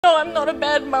know I'm not a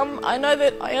bad mum. I know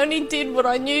that I only did what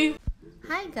I knew.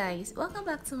 Hi guys, welcome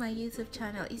back to my YouTube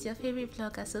channel. It's your favorite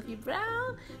vlogger, Sophie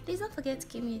Brown. Please don't forget to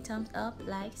give me a thumbs up,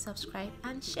 like, subscribe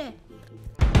and share.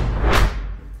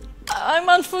 I'm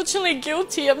unfortunately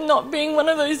guilty of not being one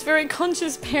of those very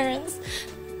conscious parents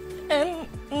and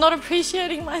not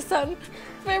appreciating my son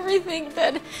for everything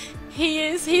that he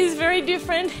is. He is very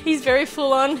different. He's very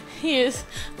full on. He is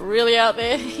really out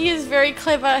there. He is very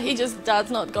clever. He just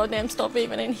does not goddamn stop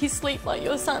even in his sleep like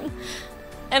your son.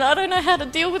 And I don't know how to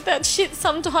deal with that shit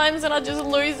sometimes, and I just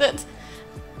lose it.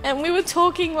 And we were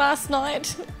talking last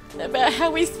night about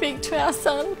how we speak to our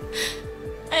son.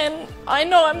 And I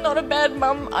know I'm not a bad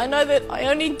mum. I know that I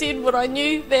only did what I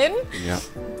knew then. Yeah.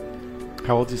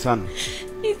 How old's your son?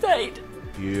 He's 8.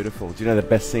 Beautiful. Do you know the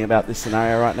best thing about this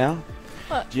scenario right now?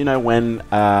 What? Do you know when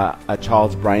a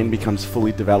child's brain becomes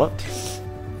fully developed?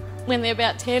 When they're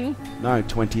about 10? No,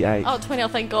 28. Oh, 20, oh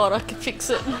thank God, I could fix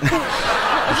it.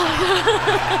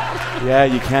 Yeah,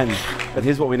 you can. But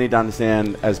here's what we need to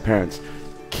understand as parents.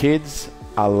 Kids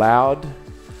are loud,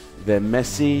 they're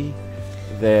messy,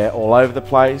 they're all over the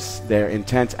place, they're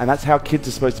intense, and that's how kids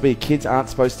are supposed to be. Kids aren't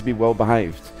supposed to be well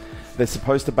behaved. They're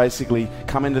supposed to basically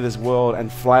come into this world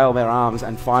and flail their arms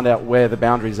and find out where the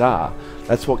boundaries are.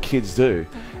 That's what kids do.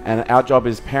 And our job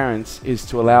as parents is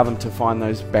to allow them to find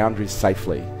those boundaries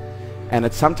safely.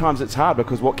 And sometimes it's hard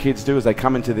because what kids do is they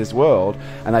come into this world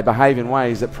and they behave in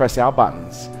ways that press our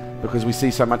buttons because we see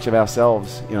so much of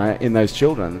ourselves, you know, in those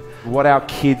children. What our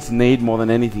kids need more than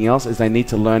anything else is they need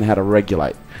to learn how to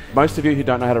regulate. Most of you who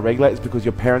don't know how to regulate is because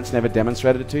your parents never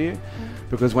demonstrated it to you.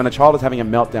 Because when a child is having a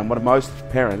meltdown, what do most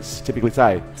parents typically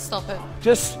say? Stop it.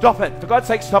 Just stop it. For God's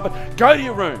sake, stop it. Go to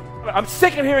your room. I'm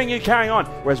sick of hearing you carrying on.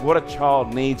 Whereas what a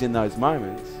child needs in those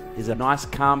moments is a nice,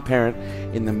 calm parent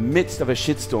in the midst of a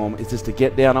shitstorm is just to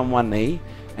get down on one knee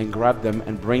and grab them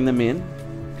and bring them in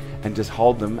and just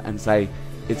hold them and say,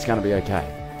 it's going to be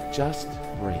okay. Just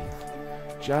breathe.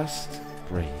 Just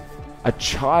breathe. A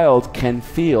child can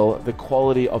feel the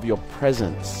quality of your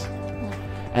presence.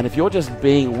 And if you're just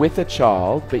being with a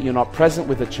child, but you're not present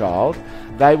with a child,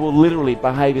 they will literally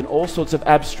behave in all sorts of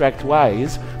abstract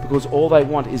ways because all they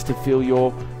want is to feel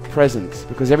your presence.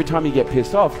 Because every time you get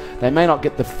pissed off, they may not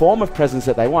get the form of presence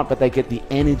that they want, but they get the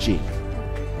energy.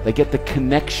 They get the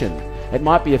connection. It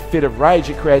might be a fit of rage,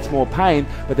 it creates more pain,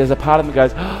 but there's a part of them that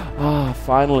goes, oh,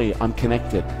 finally, I'm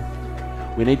connected.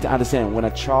 We need to understand when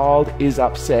a child is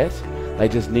upset, they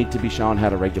just need to be shown how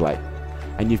to regulate.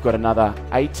 And you've got another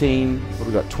 18, what have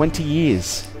we got, 20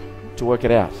 years to work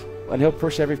it out. And he'll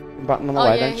push every button on the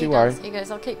way, don't you worry. He goes,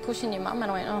 I'll keep pushing your mum.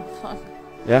 And I went, oh, fuck.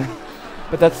 Yeah?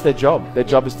 But that's their job. Their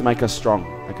job is to make us strong,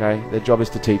 okay? Their job is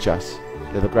to teach us.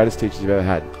 They're the greatest teachers you've ever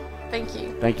had. Thank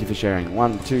you. Thank you for sharing.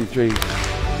 1, 2, 3.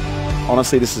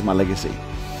 Honestly, this is my legacy.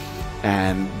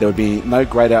 And there would be no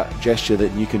greater gesture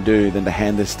that you can do than to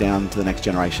hand this down to the next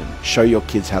generation. Show your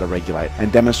kids how to regulate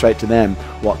and demonstrate to them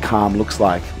what calm looks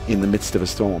like in the midst of a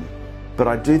storm. But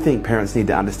I do think parents need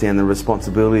to understand the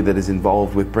responsibility that is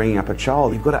involved with bringing up a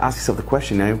child. You've got to ask yourself the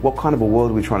question, you know, what kind of a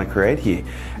world are we trying to create here?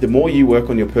 The more you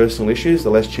work on your personal issues, the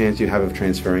less chance you have of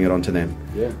transferring it onto them,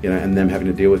 you know, and them having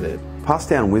to deal with it. Pass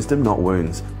down wisdom, not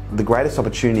wounds. The greatest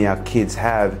opportunity our kids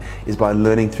have is by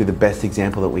learning through the best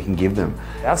example that we can give them.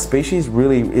 Our species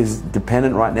really is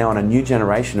dependent right now on a new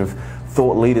generation of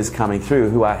thought leaders coming through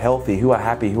who are healthy, who are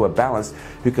happy, who are balanced,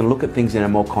 who can look at things in a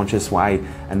more conscious way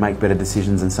and make better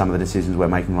decisions than some of the decisions we're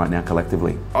making right now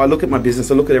collectively. I look at my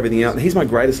business, I look at everything else, and he's my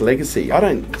greatest legacy. I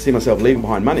don't see myself leaving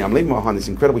behind money, I'm leaving behind this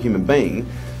incredible human being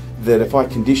that if I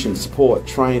condition, support,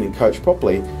 train and coach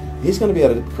properly, he's going to be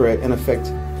able to create and affect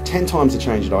 10 times the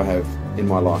change that I have in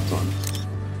my lifetime.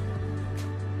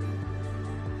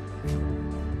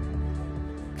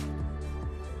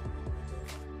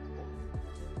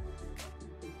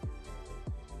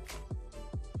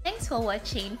 Thanks for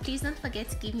watching. Please don't forget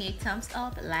to give me a thumbs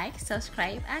up, like,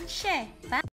 subscribe and share. Bye.